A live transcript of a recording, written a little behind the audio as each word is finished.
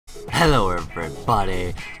Hello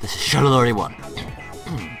everybody, this is Shuttle31.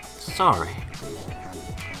 Sorry.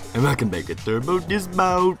 And I can make a turbo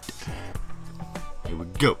dismount. Here we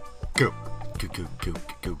go. Go. Go, go, go,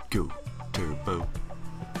 go, go. Turbo.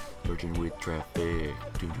 Merging with traffic.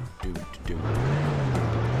 Do, do, do, do, do.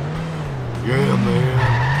 Yeah, man.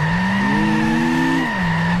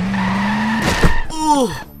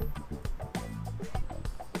 Ooh.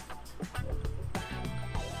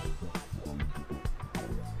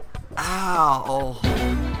 Ow.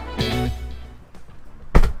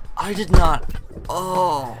 I did not.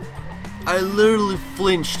 Oh. I literally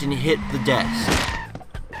flinched and hit the desk.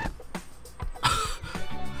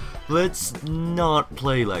 Let's not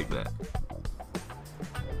play like that.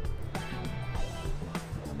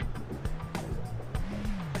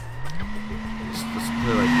 Let's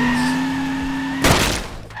play like this.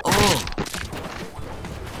 Oh!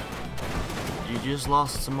 You just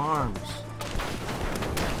lost some arms.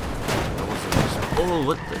 Oh,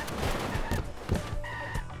 what the?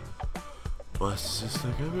 What's this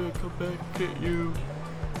like? I'm gonna come back and get you.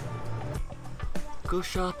 Go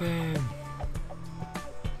shopping.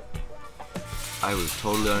 I was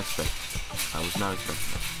totally unexpected. I was not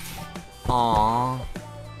expecting that. Aww.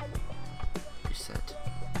 Reset.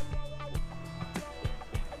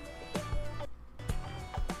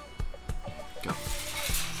 Go.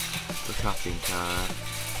 Go shopping cart.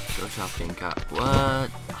 Go shopping cart. What?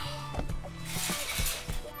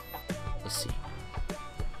 Let's see.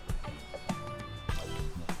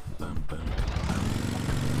 Boom, boom, boom.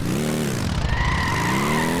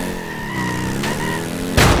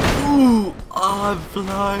 Ooh, I'm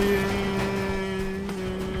flying.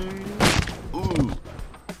 Ooh.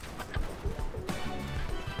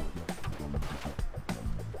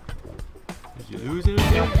 Did you lose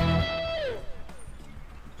anything?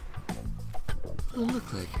 What does it look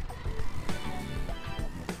like?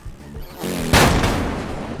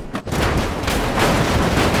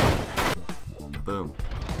 Boom.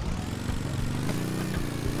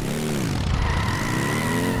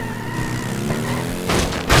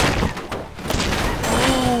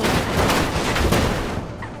 Oh!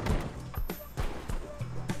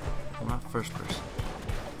 I'm not first person.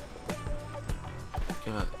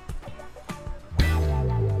 Get up.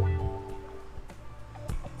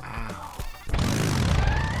 Ow.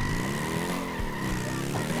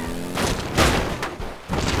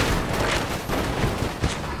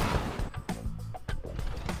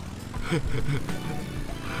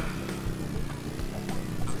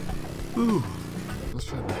 Ooh, let's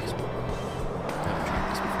try maximum. Never tried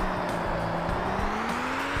this before.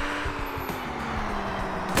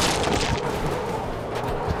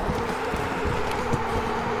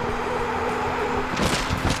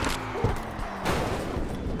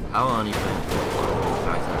 How uneven?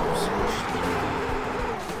 Guys, I'm squished in.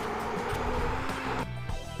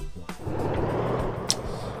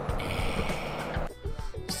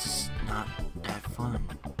 This is not that fun.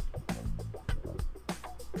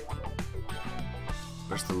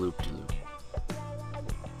 Where's the loop-de-loop?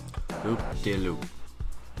 Loop-de-loop.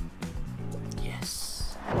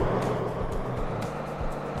 Yes.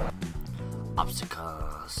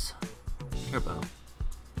 Obstacles. Turbo.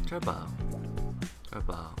 Turbo.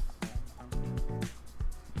 Turbo.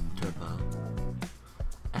 Turbo.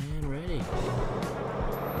 And ready.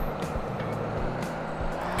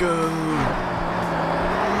 Go!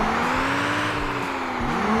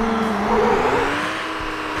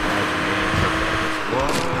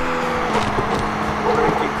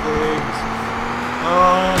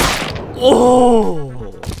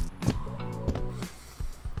 Oh!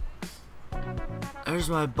 There's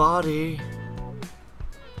my body.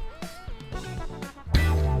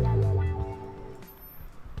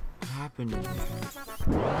 What happened in there?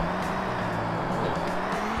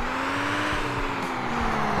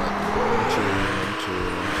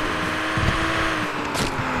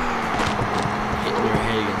 Hitting your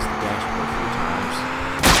head against the dashboard a few times.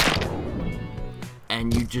 And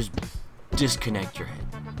you just disconnect your head.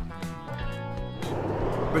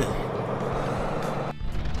 Really?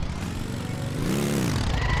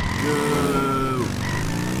 Go!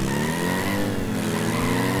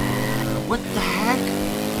 What the heck?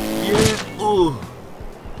 Yeah! Oh!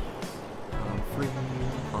 I'm free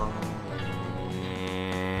falling.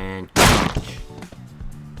 Ouch!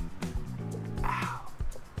 Ow!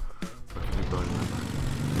 Fucking keep going in my body.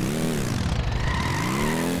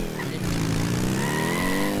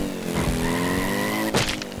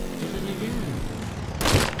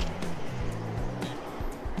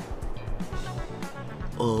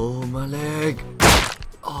 Oh, my leg.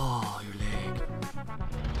 Oh, your leg.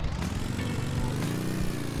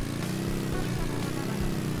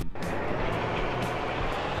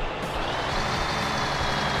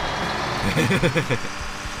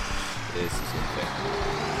 This is unfair.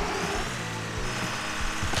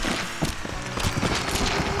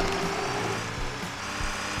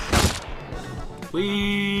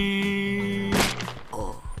 Whee!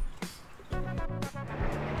 Oh.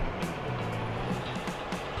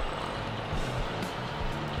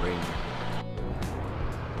 Ranger.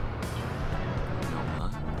 No, huh?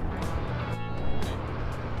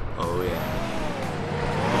 Oh yeah.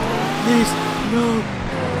 Please, no,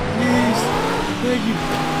 please, thank you.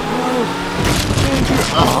 No, thank you.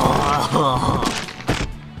 Oh.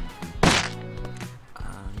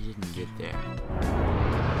 He didn't get there.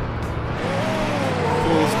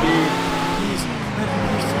 Full speed, please, have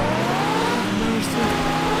mercy, have mercy.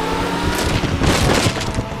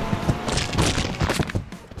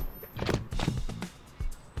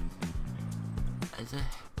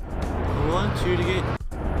 I want you to get.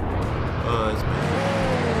 Oh, it's bad.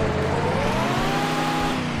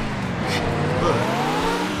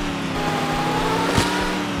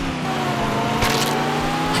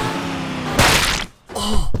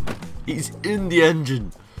 Oh, he's in the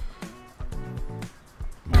engine.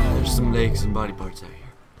 There's some legs and body parts out here.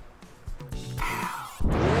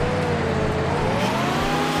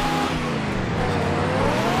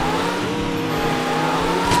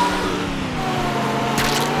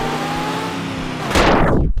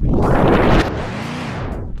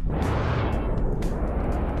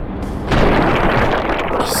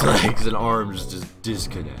 His legs and arms just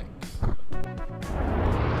disconnect.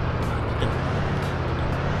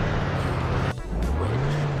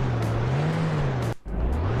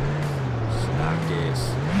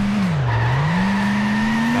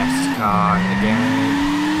 Car again.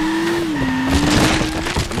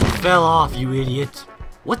 You fell off, you idiot.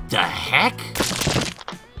 What the heck?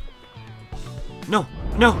 No,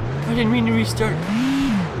 no, I didn't mean to restart.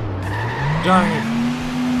 Darn it.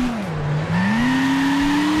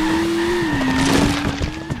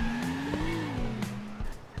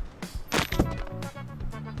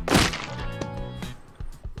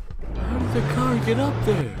 How did the car get up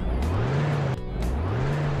there?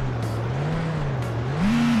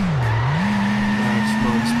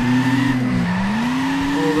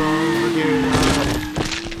 Hold on, look here.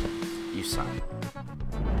 You suck.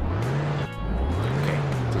 Okay,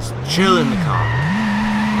 just chill in the car.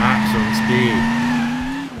 Maximum speed.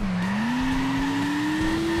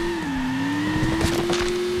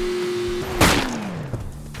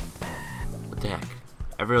 What the heck?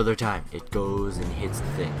 Every other time, it goes and hits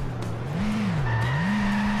the thing.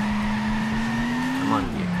 Come on,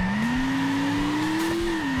 dude.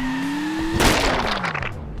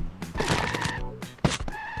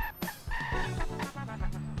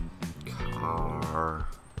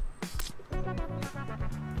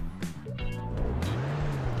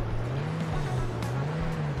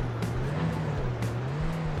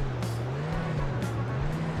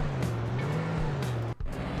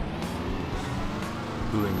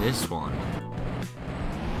 Who in this one?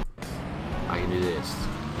 I can do this.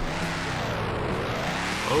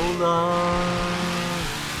 Hold on.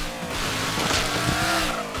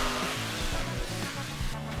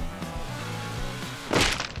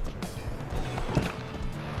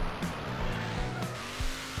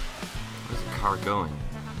 Where's the car going?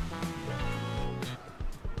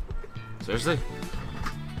 Seriously?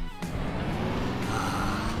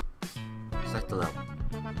 Select the level.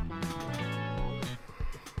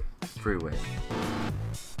 Freeway.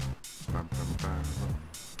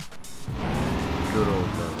 Good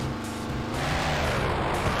old level.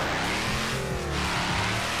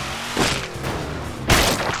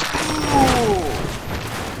 Ooh.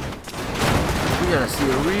 We gotta see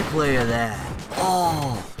a replay of that.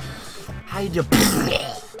 Oh, how you do?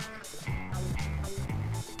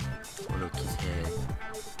 Look his head.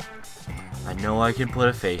 I know I can put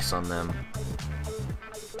a face on them.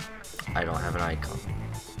 I don't have an icon.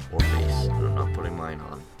 Or face. I'm not putting mine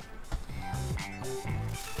on.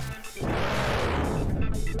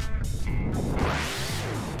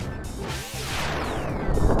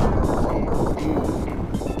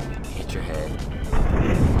 Hit your head.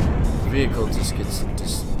 The vehicle just gets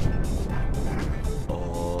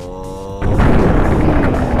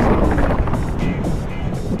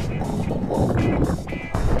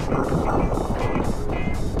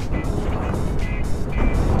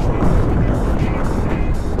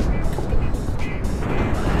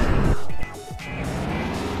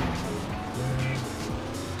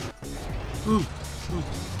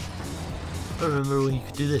I remember when you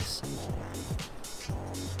could do this.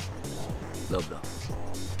 Love that.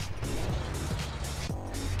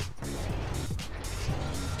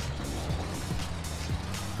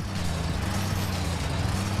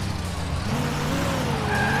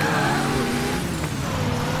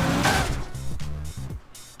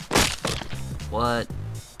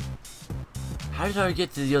 did I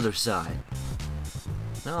get to the other side?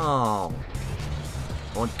 No.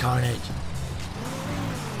 I want carnage.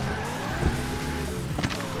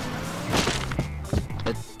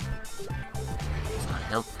 That's not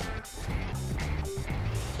helpful.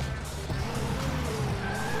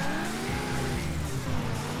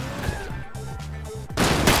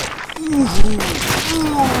 Ooh.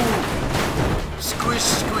 Squish,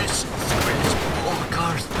 squish, squish. Oh,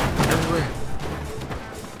 cars everywhere.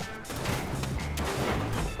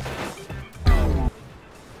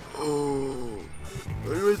 Oh, I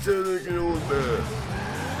wish I was gonna hold that.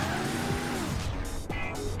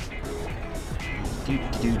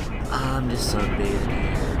 Dude, I'm just sunbathing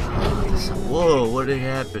here. Oh, whoa, what did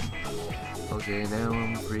happen? Okay, now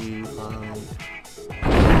I'm free falling.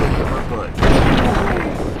 My butt.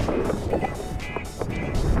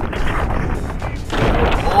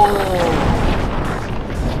 Oh!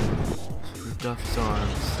 Ripped off his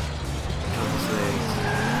arms, off his legs,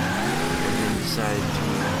 and then decided to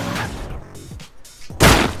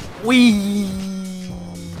whee!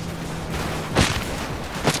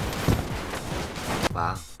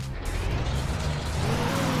 Wow.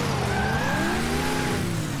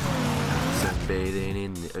 Sunbathing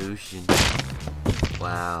in the ocean.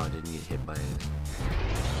 Wow, I didn't get hit by anything.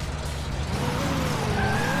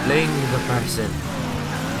 Fling the person.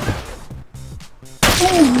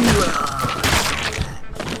 Ooh!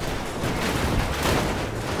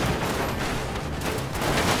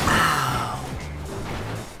 Ow!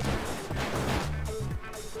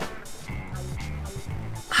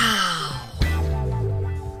 Ow!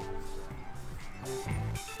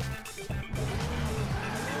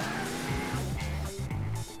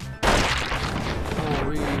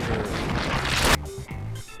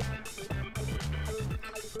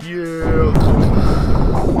 Yeah.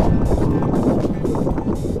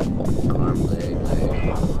 Arm, leg.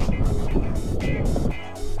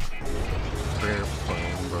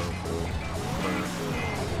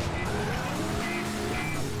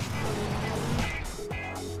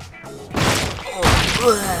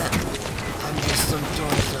 Oh, I'm just some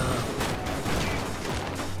torso.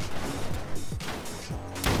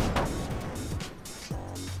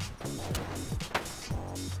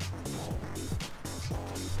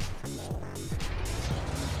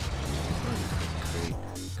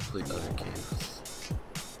 Complete utter chaos.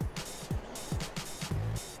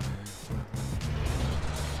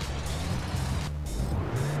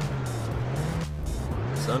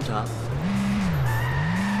 It's on top.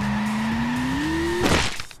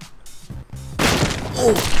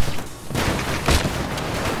 Oh!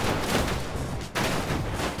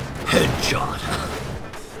 Headshot!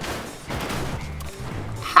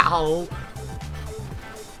 How?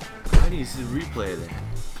 I need to see the replay of that.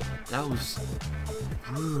 That was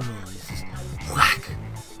brutal. He's just whack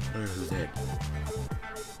under his head.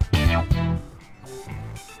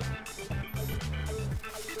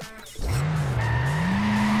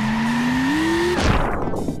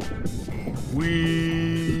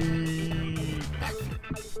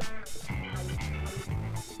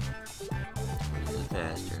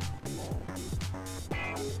 Back. Faster.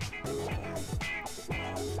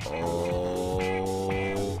 Oh.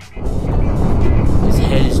 His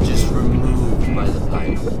head is just removed by the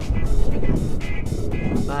pipe.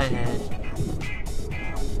 Bye, head.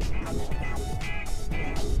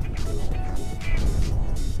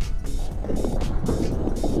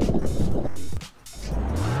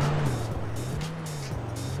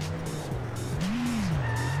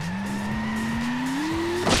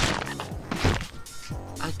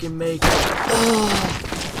 I can make it. Oh!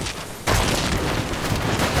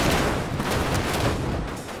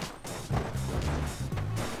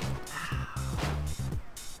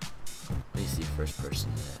 Let me see first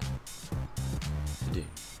person that.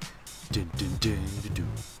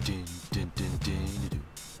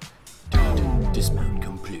 Dismount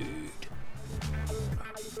complete.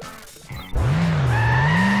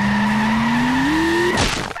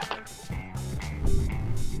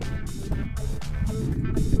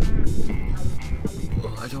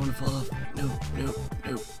 I don't want to fall off. No.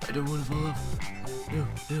 I don't want to fall off. No.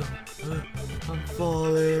 I'm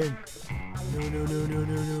falling. No.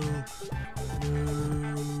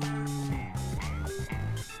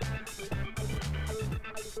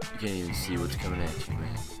 You can't even see what's coming at you,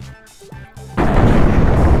 man.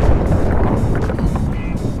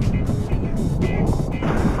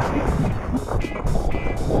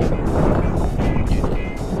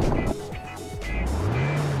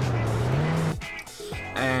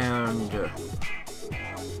 And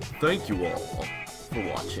thank you all for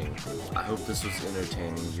watching. I hope this was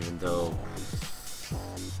entertaining, even though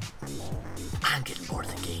I'm getting bored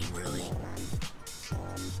of the game, really.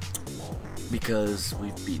 because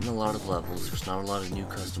we've beaten a lot of levels. There's not a lot of new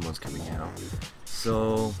custom ones coming out.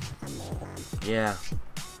 So, yeah.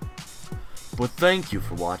 But thank you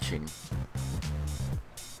for watching.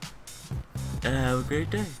 And have a great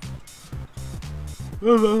day.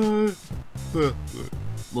 Bye-bye.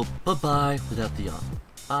 Well, bye-bye without the on.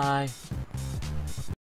 Bye.